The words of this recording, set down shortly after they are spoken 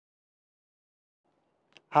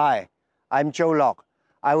Hi, I'm Joe Locke.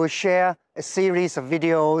 I will share a series of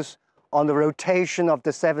videos on the rotation of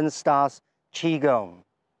the 7 stars Qigong.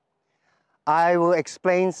 I will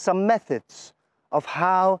explain some methods of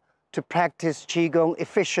how to practice Qigong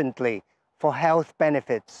efficiently for health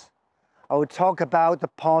benefits. I will talk about the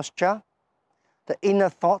posture, the inner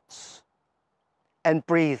thoughts, and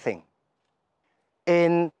breathing.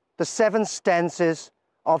 In the 7 stances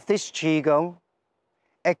of this Qigong,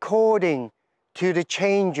 according to the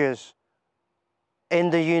changes in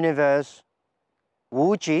the universe,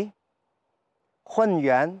 wiji,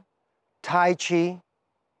 hunyuan, tai chi,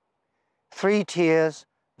 3 tiers,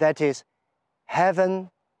 that is heaven,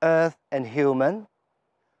 earth, and human,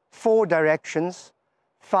 4 directions,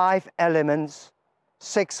 5 elements,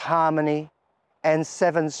 6 harmony, and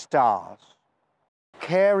 7 stars.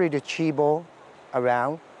 Carry the Qi ball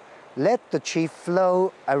around. Let the Qi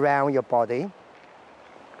flow around your body.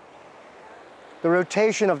 The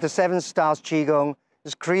rotation of the 7 stars Qigong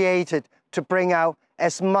is created to bring out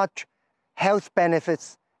as much health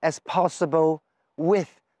benefits as possible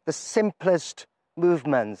with the simplest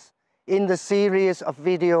movements. In the series of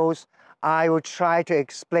videos, I will try to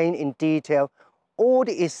explain in detail all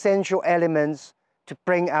the essential elements to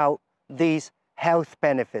bring out these health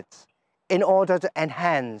benefits in order to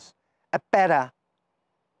enhance a better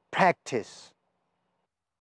practice